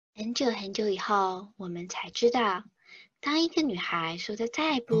很久很久以后，我们才知道，当一个女孩说她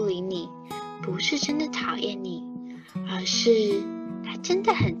再也不理你，不是真的讨厌你，而是她真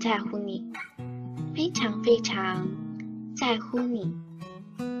的很在乎你，非常非常在乎你。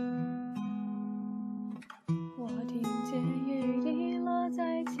我听见雨滴落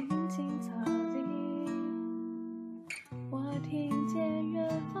在青青草地，我听见远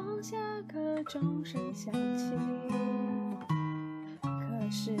方下课钟声响起，可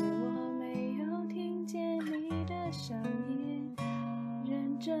是我没有听见你的声音，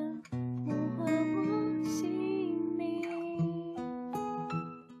认真呼唤我心里。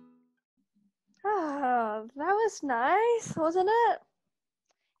That was nice, wasn't it?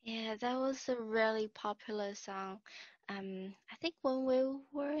 Yeah, that was a really popular song. I think when we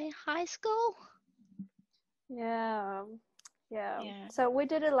were in high school. Yeah. So we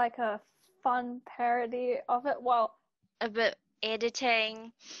did it like a fun parody of it. Well, A bit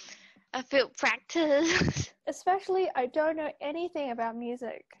editing, a bit practice. especially I don't know anything about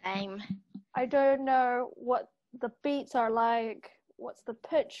music. Same. I don't know what the beats are like, what's the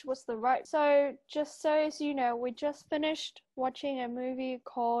pitch, what's the right. So just so as you know, we just finished watching a movie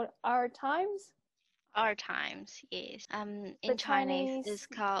called Our Times. Our Times, yes. In The Chinese, Chinese- it's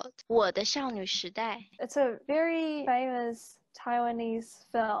called 我的少女时代. It's a very famous Taiwanese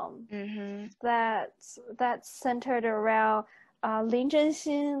film that's centered around Lin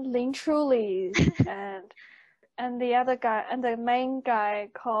Zhenxin, Lin Truly, and the other guy, and the main guy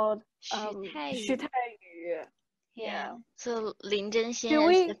called Xu Tai-yu. Yeah. So Lin Zhenxin Do is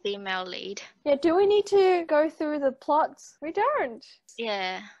we- the female lead. Yeah, do we need to go through the plots? We don't.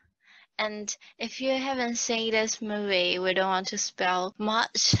 Yeah. And if you haven't seen this movie, we don't want to spell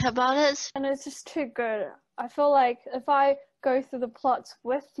much about it. And it's just too good. I feel like if I go through the plots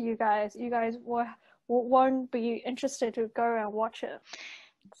with you guys won't be interested to go and watch it.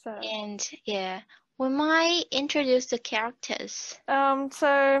 So And yeah, we might introduce the characters.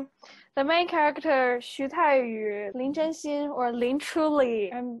 so the main character Xu Tai-yu, Lin Zhenxin or Lin Truly,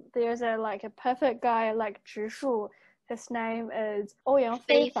 and there's a perfect guy like Zhi Shu. His name is Ouyang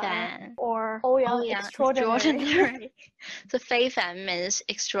Feifan or Ouyang Extraordinary. So Feifan means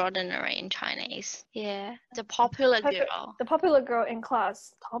extraordinary in Chinese. Yeah, the popular girl. The popular girl in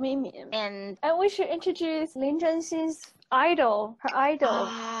class, Tao Mingmin. And we should introduce Lin Zhenxin's idol, her idol.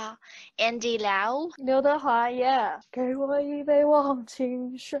 Andy Lau. 刘德华 yeah. 给我一杯忘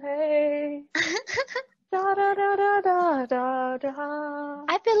情水。Da, da, da, da, da, da, da.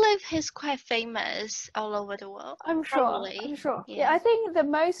 I believe he's quite famous all over the world. I'm sure. Yeah. I think the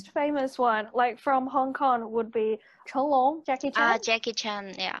most famous one, like from Hong Kong, would be Chenglong, Jackie Chan. Jackie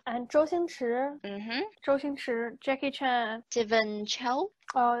Chan, yeah. And Zhou Xingchi. Zhou Xingchi, Jackie Chan. Stephen Chow.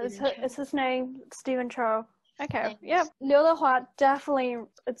 Oh, it's his name, Stephen Chow. Okay, yeah. Liu Dehua definitely,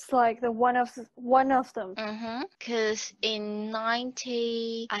 it's like the one of them. Because in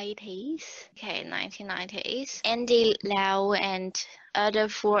 1990s, Andy Lau and other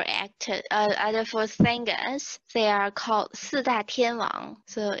four singers, they are called 四大天王.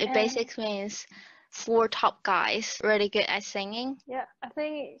 So it basically means 4 top guys really good at singing. Yeah, I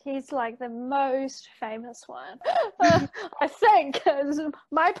think he's like the most famous one. I think, it's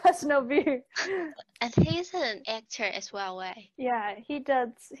my personal view. And he's an actor as well, right? Yeah, he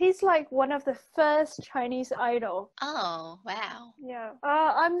does. He's like one of the first Chinese idol. Oh, wow. Yeah.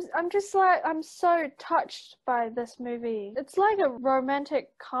 I'm just like, I'm so touched by this movie. It's like a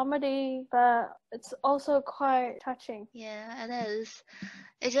romantic comedy, but it's also quite touching. Yeah, it is.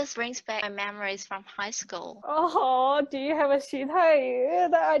 It just brings back my memories from high school. Oh, do you have a Xu Tai-yu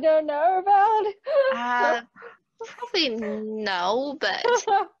that I don't know about? Probably no, but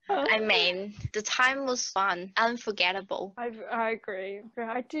I mean, the time was fun, unforgettable. I agree.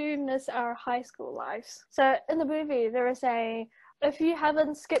 I do miss our high school lives. So in the movie, there is if you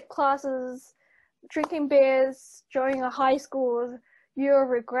haven't skipped classes, drinking beers during a high school, you'll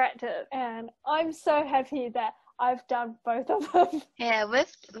regret it. And I'm so happy that I've done both of them. Yeah,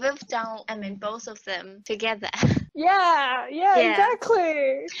 we've done, I mean, both of them together. Yeah,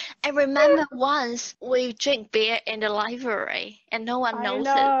 exactly. I remember once we drank beer in the library and no one knows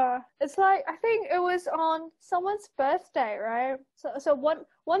it. It's like, I think it was on someone's birthday, right? So one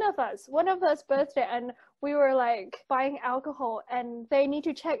of us birthday, and we were like buying alcohol, and they need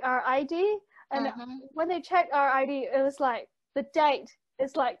to check our ID, and when they checked our ID, it was like the date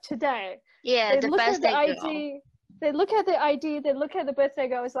is like today. Yeah, the birthday girl. They look at the ID, they look at the birthday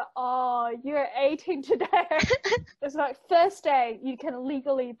girl, it's like, oh, you're 18 today. It's like first day you can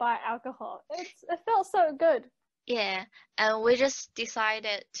legally buy alcohol. It felt so good. Yeah, and we just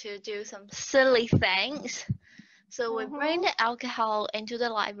decided to do some silly things So we bring the alcohol into the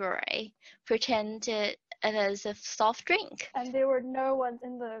library, pretend it is a soft drink. And there were no one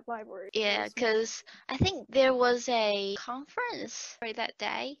in the library. Yeah, because I think there was a conference right that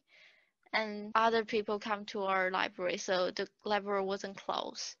day, and other people come to our library, so the library wasn't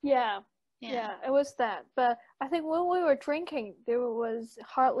closed. Yeah, it was that. But I think when we were drinking, there was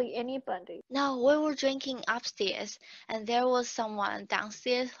hardly anybody. No, we were drinking upstairs, and there was someone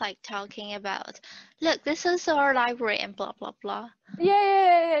downstairs like talking about, look, this is our library and blah blah blah.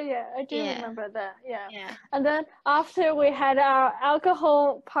 Yeah. I do remember that. Yeah. And then after we had our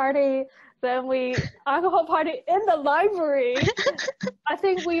alcohol party, then we alcohol party in the library. I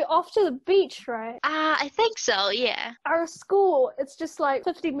think we off to the beach, right? I think so, yeah. Our school, it's just like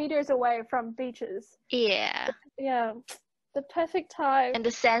 50 meters away from beaches. Yeah. Yeah. The perfect time. And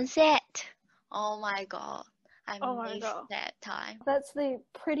the sunset. Oh my God. I miss God. that time. That's the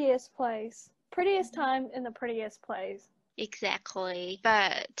prettiest place. Prettiest time in the prettiest place. Exactly.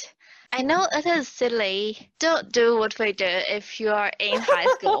 But I know it is silly. Don't do what we do if you are in high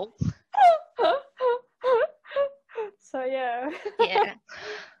school. So yeah. Yeah.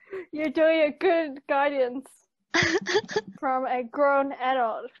 You're doing a good guidance from a grown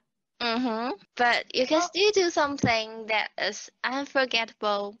adult. But you can still do something that is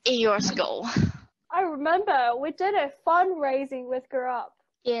unforgettable in your school. I remember we did a fundraising with Grow Up.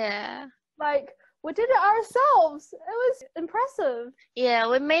 Yeah. Like, we did it ourselves. It was impressive. Yeah,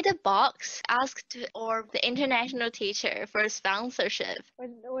 we made a box, asked the international teacher for sponsorship.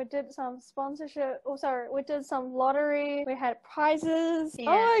 We did some sponsorship. Oh, sorry. We did some lottery. We had prizes. Yeah.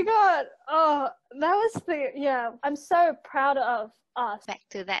 Oh my God. Oh, that was I'm so proud of us. Back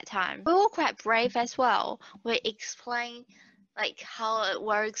to that time. We were quite brave as well. We explained like how it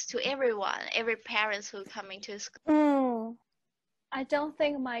works to everyone, every parents who coming to school. I don't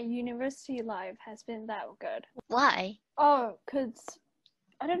think my university life has been that good. Why? Oh,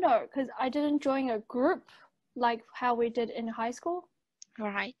 I don't know, because I didn't join a group like how we did in high school.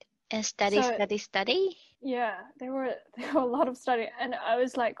 Right. And study. Yeah, there were a lot of study, and I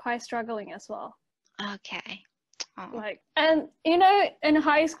was like quite struggling as well. Okay. Oh. Like, and you know, in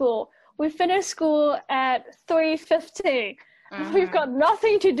high school, we finished school at 3:50. We've got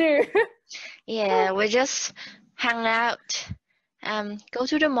nothing to do. Yeah, we just hang out. Go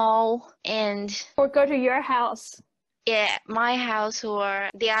to the mall or go to your house. Yeah, my house or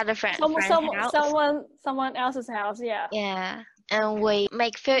the other friend's house. Someone else's house. Yeah. Yeah, and we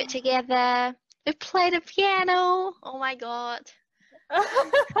make food together. We play the piano. Oh my God.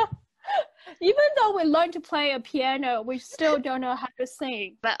 Even though we learned to play a piano, we still don't know how to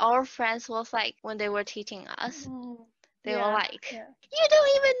sing. But our friends was like, when they were teaching us, they were like, you don't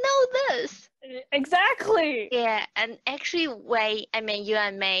even know this. Exactly. Yeah, and actually, you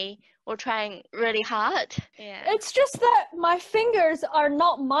and me were trying really hard. Yeah. It's just that my fingers are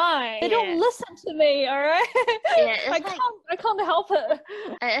not mine. They don't listen to me, all right? Yeah, I can't help it.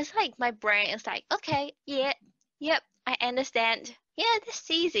 And it's like my brain is like, okay, yep, I understand. Yeah, this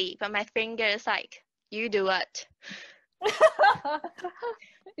is easy. But my finger is like, you do it.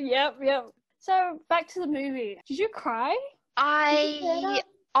 Yep. So back to the movie. Did you cry? I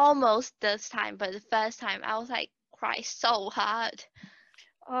almost this time, but the first time I was like cry so hard.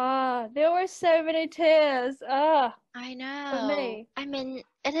 There were so many tears. I know. For me. I mean,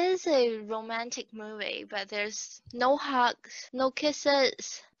 it is a romantic movie, but there's no hugs, no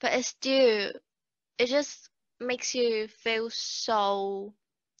kisses, but it just makes you feel so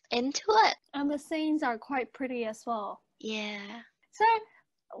into it. And the scenes are quite pretty as well. Yeah. So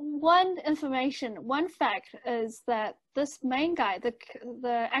one fact is that this main guy,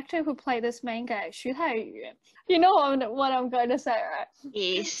 the actor who played this main guy, Xu Tai-yu, you know what I'm going to say, right?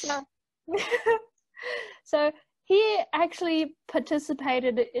 Yes. So he actually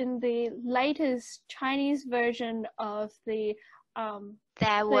participated in the latest Chinese version of the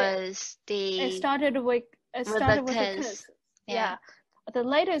It started with a kiss. Yeah. The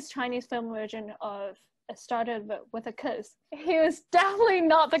latest Chinese film version of It Started with a Kiss. He was definitely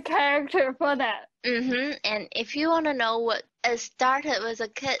not the character for that. And if you want to know what It Started with a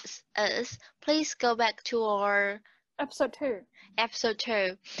Kiss is, please go back to our episode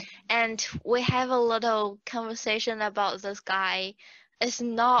 2. And we have a little conversation about this guy. It's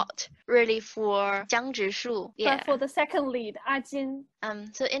not really for Jiang Zhishu. But for the second lead, Ah Jin.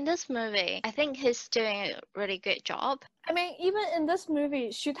 So in this movie, I think he's doing a really good job. I mean, even in this movie,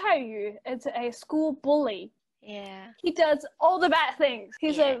 Xu Tai-yu is a school bully. Yeah. He does all the bad things.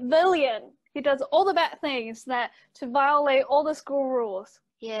 He's a villain. He does all the bad things to violate all the school rules.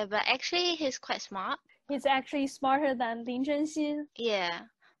 Yeah, but actually he's quite smart. He's actually smarter than Lin Zhenxin. Yeah.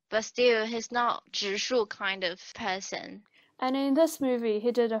 but still he's not 直树 kind of person. And in this movie,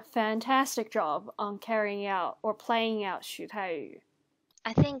 he did a fantastic job on carrying out or playing out Xu Tai-yu.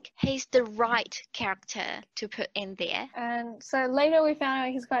 I think he's the right character to put in there. And so later we found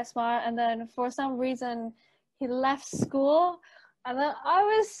out he's quite smart, and then for some reason he left school, and then I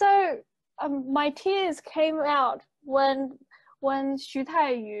was so my tears came out when Xu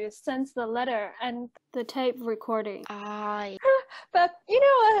Tai-yu sends the letter and the tape recording. But you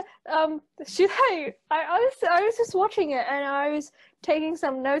know what, Xu Tai-yu, I was just watching it and I was taking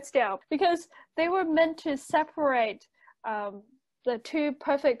some notes down because they were meant to separate the two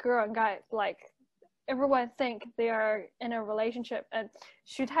perfect girl and guy. Like everyone think they are in a relationship, and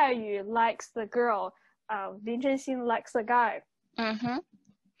Xu Tai-yu likes the girl, Lin Zhenxin likes the guy.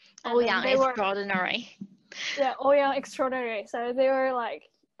 Ouyang is extraordinary. Yeah, Ouyang extraordinary. So they were like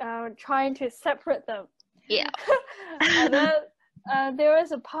trying to separate them. Yeah. And then there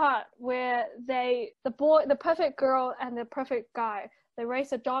was a part where the perfect girl and the perfect guy, they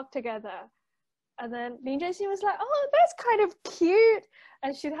raised a dog together. And then Lin Zhenxin was like, oh, that's kind of cute.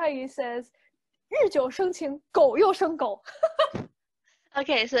 And Xu Tai-yu says, 日久生情，狗又生狗.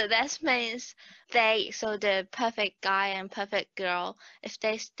 Okay, so that means so the perfect guy and perfect girl, if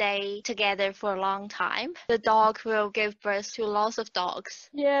they stay together for a long time, the dog will give birth to lots of dogs.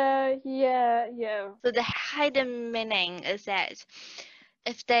 Yeah. So the hidden meaning is that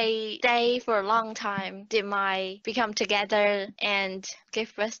if they stay for a long time, they might become together and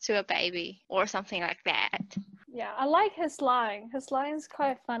give birth to a baby or something like that. Yeah, I like his line. His line is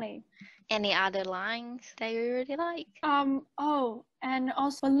quite funny. Any other lines that you really like? And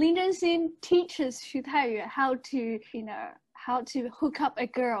also Lin Zhenxin teaches Xu Tai-yu how to hook up a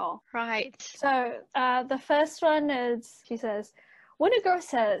girl. Right. So the first one is, she says, when a girl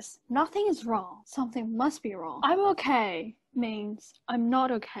says nothing is wrong, something must be wrong. I'm okay means I'm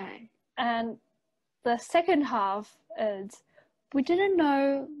not okay. And the second half is, we didn't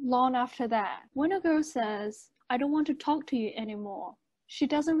know long after that. When a girl says, I don't want to talk to you anymore, she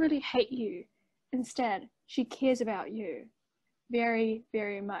doesn't really hate you. Instead, she cares about you very,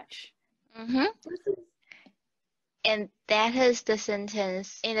 very much. And that is the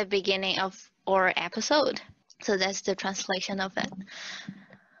sentence in the beginning of our episode. So that's the translation of it.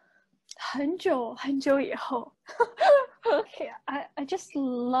 很久很久以后. Okay, I just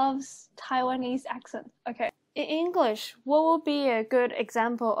love Taiwanese accent. Okay. In English, what would be a good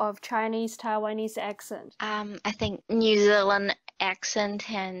example of Chinese Taiwanese accent? I think New Zealand accent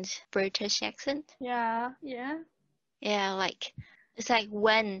and British accent. Yeah. Yeah, like it's like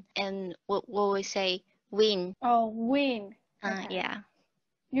when and what we say win. Oh, win. Okay. Yeah.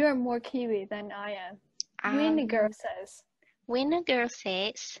 You're more Kiwi than I am. When a girl says. When a girl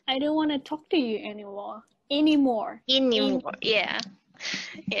says. I don't want to talk to you anymore. Anymore. Yeah.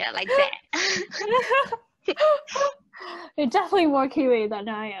 Yeah, like that. You're definitely more Kiwi than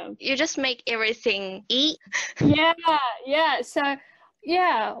I am. You just make everything eat. Yeah. So,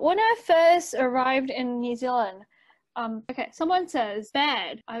 yeah, when I first arrived in New Zealand, okay, someone says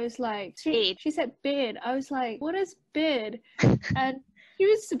bed. I was like, she said bed. I was like, what is bed? And she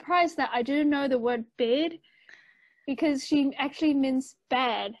was surprised that I didn't know the word bed because she actually means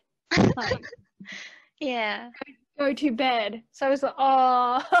bed. Like, yeah. Go to bed. So I was like,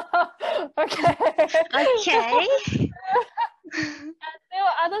 oh, okay. And there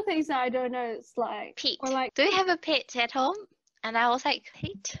were other things that I don't know. It's like pet. Or like, do you have a pet at home? And I was like,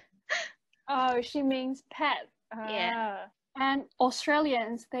 pet. Oh, she means pet. Yeah. And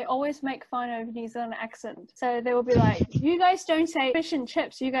Australians, they always make fun of New Zealand accent. So they will be like, you guys don't say fish and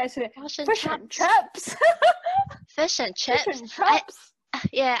chips. You guys say fish and chips. Fish and chips. Fish and chops.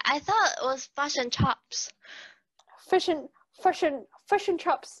 I thought it was fish and chops. Fish and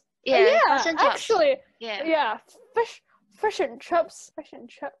chops. Yeah, fish and chops. Actually, yeah, fish and chops.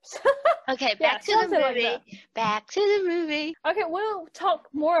 Okay, back to the movie. Okay, we'll talk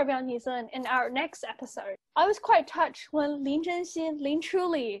more about New Zealand in our next episode. I was quite touched when Lin Zhenxin, Lin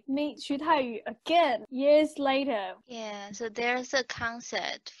Truly meet Xu Tai-yu again years later. Yeah, so there's a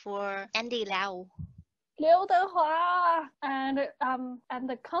concert for Andy Lau. Liu Dehua, and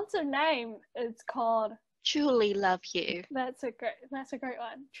the concert name is called Truly Love You. That's a great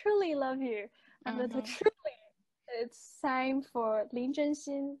one. Truly Love You. And the truly, it's same for Lin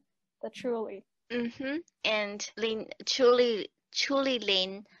Zhenxin, the truly. And Truly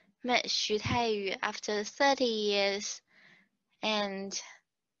Lin met Xu Tai-yu after 30 years. And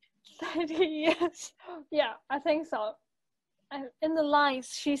 30 years. Yeah, I think so. And in the lines,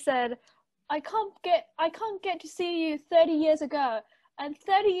 she said, I can't get to see you 30 years ago. And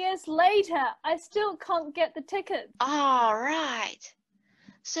 30 years later, I still can't get the ticket. All right.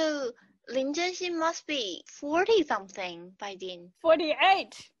 So Lin Zhenxin must be 40 something by then.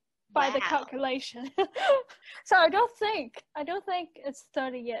 48 by the Wow. calculation. So I don't think it's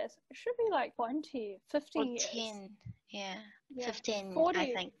 30 years. It should be like 20, 15 years. 14, yeah. 15, 40,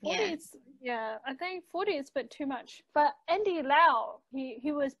 I think, 40 yeah. is, yeah, I think 40 is a bit too much. But Andy Lau,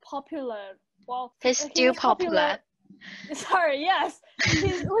 he was popular. Well, He's he still was popular. Sorry, yes. He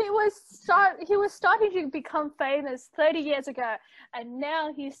was starting to become famous 30 years ago, and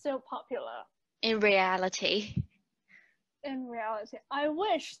now he's still popular. In reality. In reality, I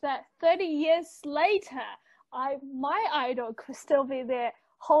wish that 30 years later, my idol could still be there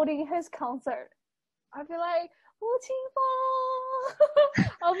holding his concert. I'd be like, 吴青峰.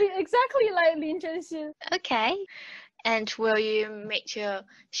 I'll be exactly like Lin Zhenxin. Okay. And will you meet your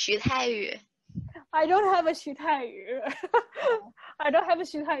徐太宇? I don't have a 徐太宇. I don't have a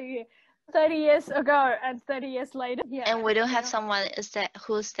徐太宇 30 years ago and 30 years later. Yeah. And we don't have someone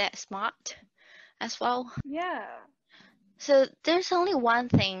who's that smart as well. Yeah. So there's only one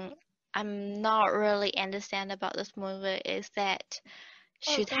thing I'm not really understand about this movie is that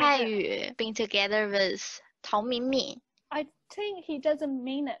徐太宇being together with 陶明敏. I think he doesn't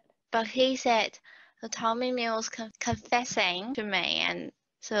mean it. But he said Tao Mingming was confessing to me, and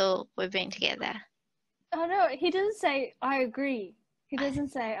so we've been together. Oh no, he doesn't say I agree. He doesn't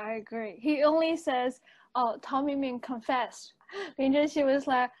say I agree. He only says, oh, Tao Mingming confessed. Lin Zhenxin was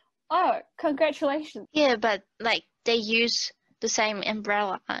like, oh, congratulations. Yeah, but like they use the same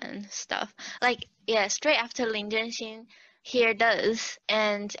umbrella and stuff. Like, yeah, straight after Lin Zhenxin hear this,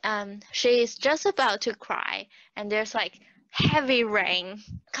 and she is just about to cry, and there's like heavy rain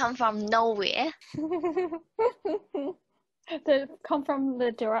come from nowhere. That come from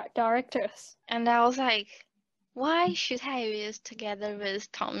the directors. And I was like, why Xu Taiyu is together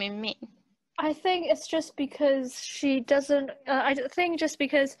with Tao Mingming? I think it's just because she doesn't. I think just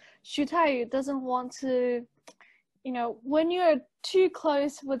because Xu Taiyu doesn't want to. You know, when you're too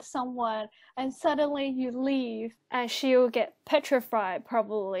close with someone and suddenly you leave, and she'll get petrified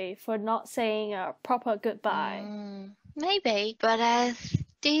probably for not saying a proper goodbye. Maybe, but I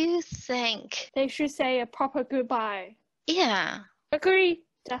do think they should say a proper goodbye. Yeah. Agree.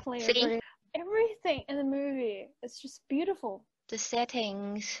 Definitely See? agree. Everything in the movie is just beautiful. The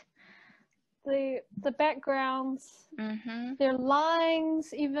settings. The backgrounds, their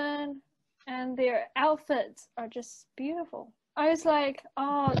lines even, and their outfits are just beautiful. I was like,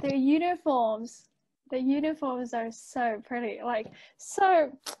 oh, their uniforms. The uniforms are so pretty. Like,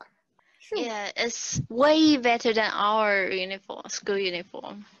 so... Yeah, it's way better than our uniform, school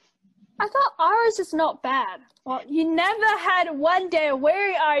uniform. I thought ours is not bad. Well, you never had one day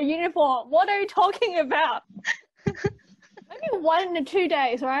wearing our uniform. What are you talking about? Maybe 1 to 2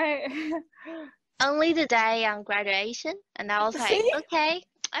 days, right? Only the day on graduation, and I was like, okay,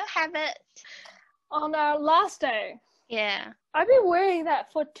 I'll have it. On our last day. Yeah. I've been wearing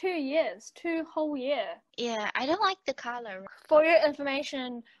that for 2 years, 2 whole years. Yeah, I don't like the color. For your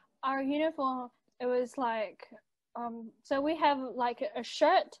information, our uniform, it was like, so we have like a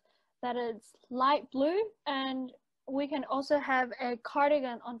shirt that is light blue, and we can also have a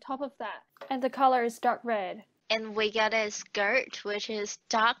cardigan on top of that, and the color is dark red. And we got a skirt which is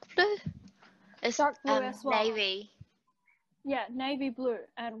dark blue. It's dark blue as well. Navy. Yeah, navy blue,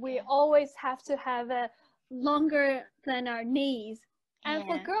 and we always have to have a longer than our knees. And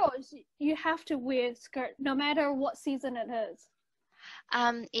for girls, you have to wear skirt no matter what season it is.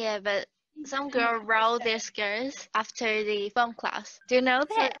 Yeah, but some girls roll their skirts after the film class. Do you know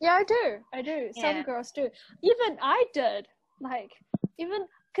that? Yeah, I do. Some girls do. Even I did. Like, even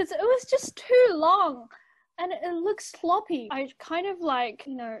because it was just too long and it looks sloppy. I kind of like,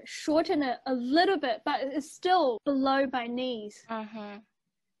 you know, shorten it a little bit, but it's still below my knees.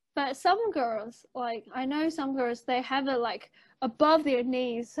 But some girls, like, I know some girls, they have it like above their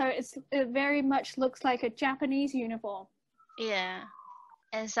knees, so it very much looks like a Japanese uniform. Yeah.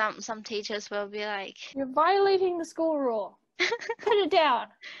 And some teachers will be like, you're violating the school rule. Put it down.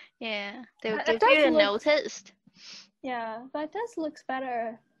 Yeah, they'll give you a notice. Yeah, that does look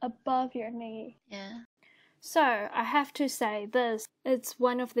better above your knee. Yeah. So I have to say this, it's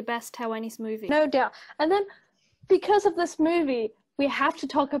one of the best Taiwanese movies. No doubt. And then because of this movie, we have to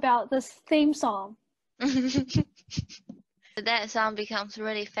talk about this theme song. That song becomes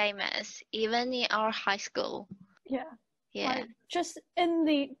really famous, even in our high school. Yeah. Yeah. Like, just in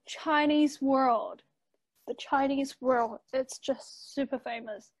the Chinese world, it's just super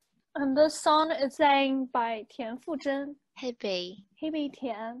famous. And this song is sang by Tian Fuzhen. Hebe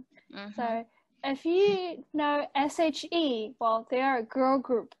Tian. So if you know SHE, well, they are a girl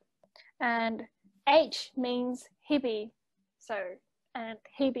group. And H means Hebe. So and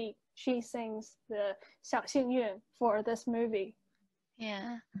Hebe, she sings the 小幸运 for this movie.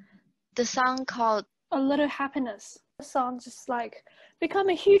 Yeah. The song called A Little Happiness. The song just like become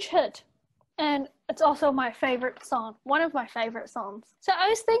a huge hit. And it's also my favorite song, one of my favorite songs. So I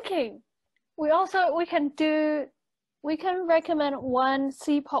was thinking, we can recommend one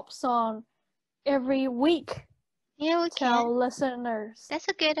C-pop song every week. Yeah, we to our listeners. That's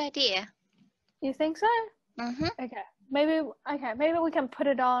a good idea. You think so? Mm-hmm. Okay. Maybe we can put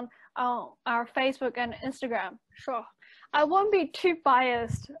it on our Facebook and Instagram. Sure. I won't be too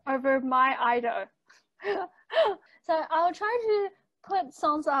biased over my idol. So I'll try to put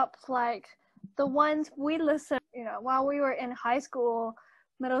songs up like the ones we listened, while we were in high school,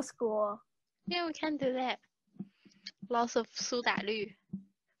 middle school. Yeah, we can do that. Lots of 苏打绿,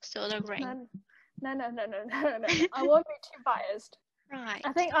 Soda Grain. No. I won't be too biased. Right.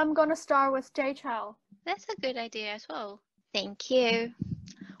 I think I'm gonna start with J-Chow. That's a good idea as well. Thank you.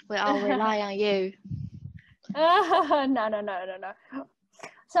 We all rely on you. No.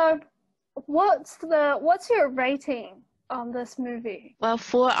 So, what's your rating on this movie? Well,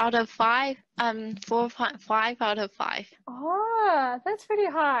 4 out of 5. 4.5 out of 5. Oh, that's pretty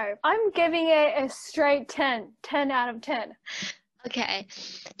high. I'm giving it a straight 10 out of 10. Okay.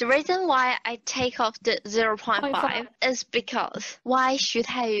 The reason why I take off the 0.5 is because why should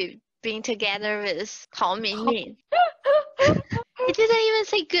I being together with Tao Minmin? He didn't even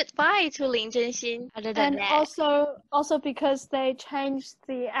say goodbye to Lin Zhenxin other than that. And also because they changed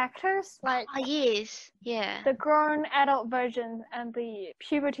the actors, like yes, yeah. the grown adult version and the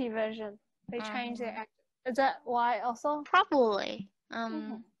puberty version. They changed the actors. Is that why also? Probably.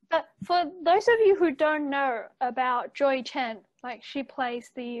 But for those of you who don't know about Joe Chen, like she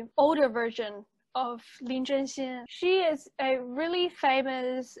plays the older version of Lin Zhenxin. She is a really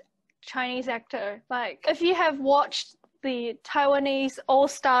famous Chinese actor. Like if you have watched the Taiwanese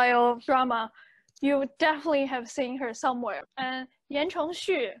old-style drama, you would definitely have seen her somewhere. And Yan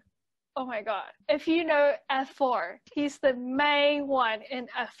Chengxu, oh my god. If you know F4, he's the main one in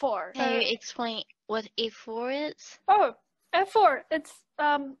F4. Can you explain what F4 is? Oh, F4, it's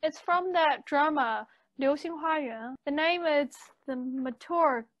from that drama 流星花园. The name is the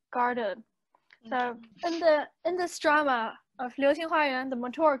Mature Garden. So in this drama of 流星花园, the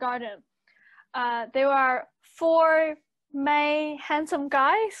Mature Garden, there are 4 main handsome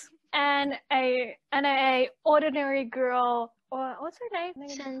guys and a ordinary girl. Or what's her name?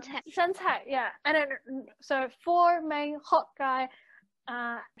 Shen Cai, yeah. And then, so 4 main hot guy,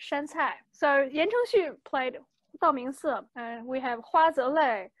 Shen Cai. So Yan Chengxu played Dao Mingse, and we have Hua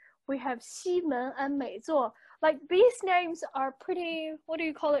Zelei, we have Ximen and Mei Zuo. Like these names are pretty, what do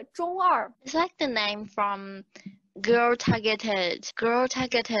you call it? 中二. It's like the name from girl targeted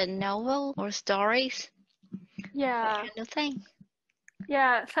novel or stories. Yeah. That kind of thing.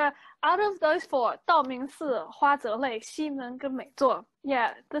 Yeah, so out of those 4, 道明寺, 花泽类, 西门跟美作,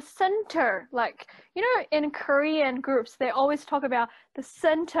 yeah, the center, like, in Korean groups, they always talk about the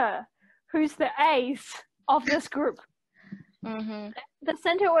center, who's the ace of this group. Mm-hmm. The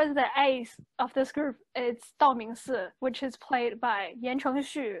center or the ace of this group is 道明寺, which is played by Yan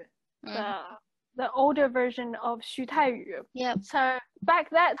Chengxu, the older version of Xu Taiyu. Yep. So back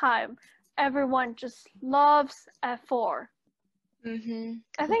that time, everyone just loves F4. Mm-hmm.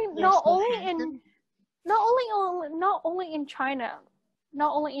 I think not only in China,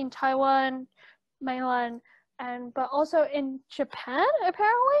 not only in Taiwan, mainland, but also in Japan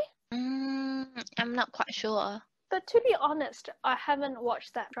apparently. I'm not quite sure. But to be honest, I haven't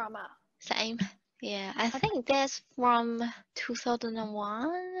watched that drama. Same. Yeah, I think that's from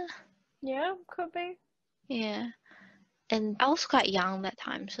 2001. Yeah, could be. Yeah, and I was quite young that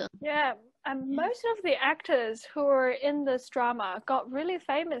time, so. Yeah. And most of the actors who were in this drama got really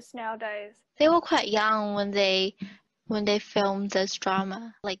famous nowadays. They were quite young when they filmed this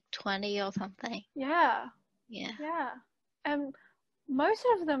drama, like 20 or something. Yeah. Yeah. Yeah. And most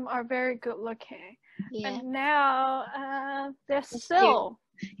of them are very good looking. Yeah. And now they're still.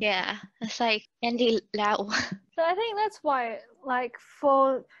 Yeah. It's like Andy Lau. So I think that's why, like,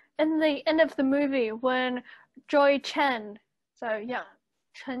 for in the end of the movie when Joe Chen, so yeah,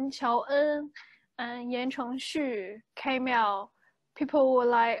 Chen Qiaoen and Yan Chengxu came out, people were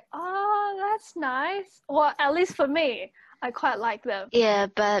like, oh, that's nice. Well, at least for me, I quite like them. Yeah,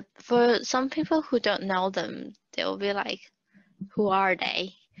 but for some people who don't know them, they'll be like, who are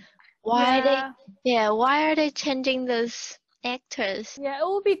they? Why are they changing those actors? Yeah, it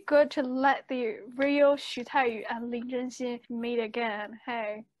would be good to let the real Xu Taiyu and Lin Zhenxin meet again.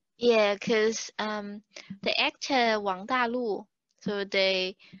 Hey. Yeah, because the actor Wang Dalu, so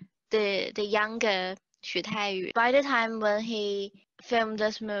the younger Xu Taiyu, by the time when he filmed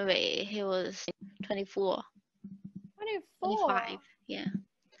this movie, he was 24. 24. 25, yeah.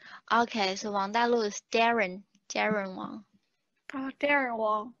 Okay, so Wang Dalu is Darren Wang. Oh, Darren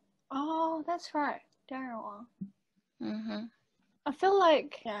Wang. Oh, that's right, Darren Wang. Mm-hmm. I feel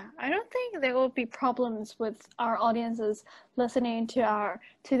like, I don't think there will be problems with our audiences listening to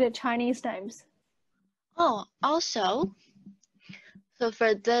the Chinese names. Oh, also, so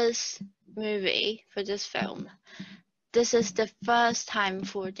for this movie, for this film, this is the first time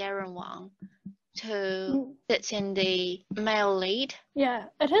for Darren Wang to sit in the male lead. Yeah,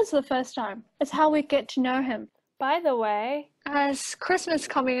 it is the first time. It's how we get to know him. By the way, as Christmas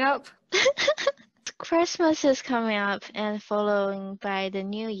coming up. Christmas is coming up and following by the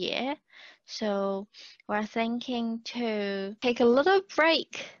New Year. So we're thinking to take a little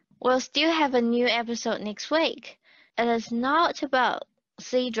break. We'll still have a new episode next week. It is not about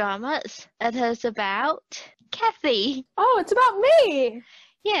C-dramas. It is about Kathy. Oh, it's about me.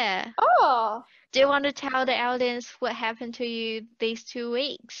 Yeah. Oh. Do you want to tell the audience what happened to you these 2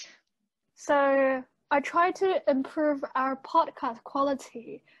 weeks? So I tried to improve our podcast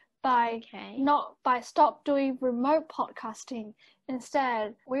quality by stop doing remote podcasting.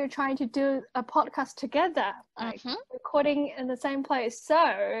 Instead, we're trying to do a podcast together, like recording in the same place.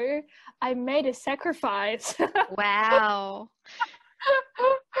 So I made a sacrifice. Wow.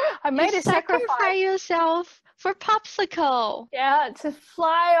 I made a sacrifice yourself for PopC'ul. Yeah, to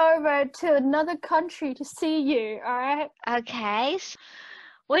fly over to another country to see you, all right? Okay. So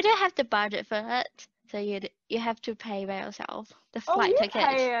we don't have the budget for it. So you have to pay by yourself the flight ticket.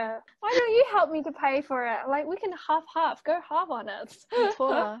 Pay it. Why don't you help me to pay for it? Like, we can half, go half on it.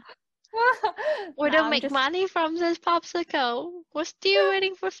 Poor. We don't make money from this PopC'ul. We're still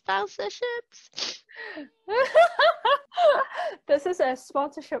waiting for sponsorships. This is a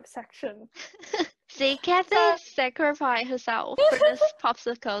sponsorship section. See, Kathy sacrificed herself for this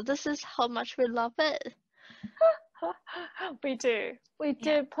PopC'ul. This is how much we love it. We do. We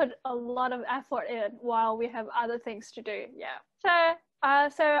do put a lot of effort in while we have other things to do. Yeah.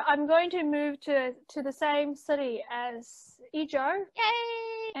 So I'm going to move to the same city as Izhou.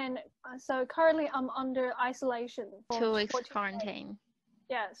 Yay! And so currently I'm under isolation. 2 weeks quarantine. Days.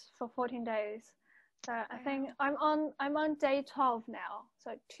 Yes, for 14 days. So I think I'm on day 12 now.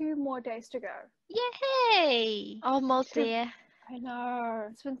 So 2 more days to go. Yay! Almost there. I know.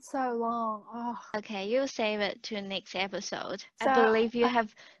 It's been so long. Oh. Okay, you'll save it to next episode. So, I believe you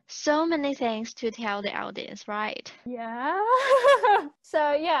have so many things to tell the audience, right? Yeah.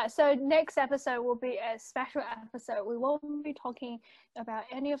 So next episode will be a special episode. We won't be talking about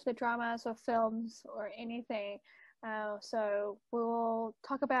any of the dramas or films or anything. So we'll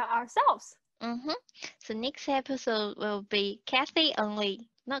talk about ourselves. So next episode will be Kathy only,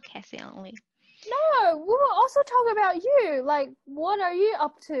 not Kathy only. No, we will also talk about you. Like, what are you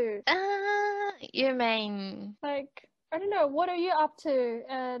up to? You mean? Like, I don't know. What are you up to?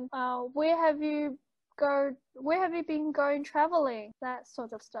 And where have you been going traveling? That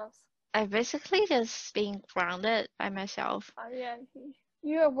sort of stuff. I basically just being grounded by myself. Yeah,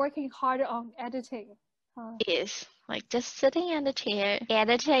 you are working hard on editing. Yes, like just sitting in the chair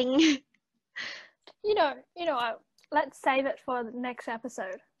editing. You know what? Let's save it for the next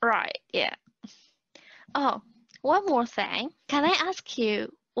episode. Right. Yeah. Oh, one more thing. Can I ask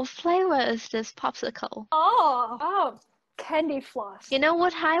you, what flavor is this PopC'ul? Oh, candy floss. You know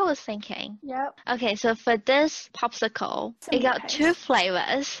what I was thinking? Yep. Okay, so for this PopC'ul, it got 2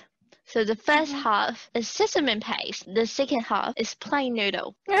 flavors. So the first half is sesame paste. The second half is plain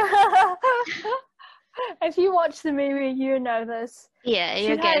noodle. If you watch the movie, you know this. Yeah,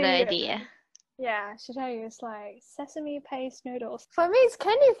 you get the idea. Yeah, Shitayu is like sesame paste noodles. For me, it's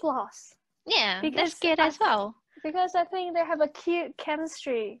candy floss. Yeah, that's good as well. Because I think they have a cute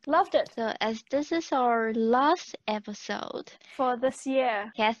chemistry. Loved it. So as this is our last episode for this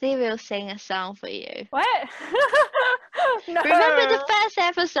year, Kathy will sing a song for you. What? No. Remember the first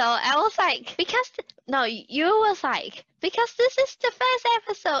episode? I was like, you was like, because this is the first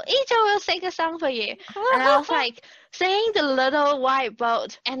episode, Izhou will sing a song for you. And I was like, singing the little white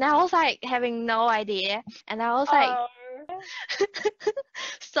boat. And I was like, having no idea. And I was like,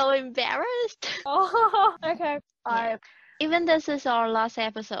 so embarrassed. Oh, okay. Yeah. Even this is our last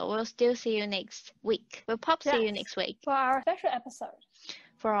episode, we'll still see you next week. We'll see you next week. For our special episode.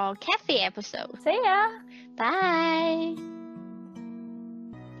 For our cafe episode. See ya. Bye.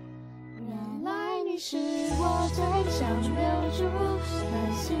 原来你是我最想留住的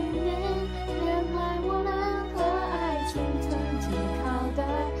信念，原来我们和爱情曾经靠得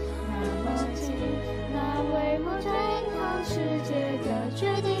那么近，那为我对抗世界的决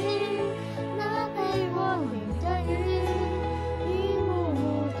定，那陪我淋的雨，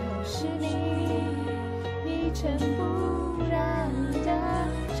全部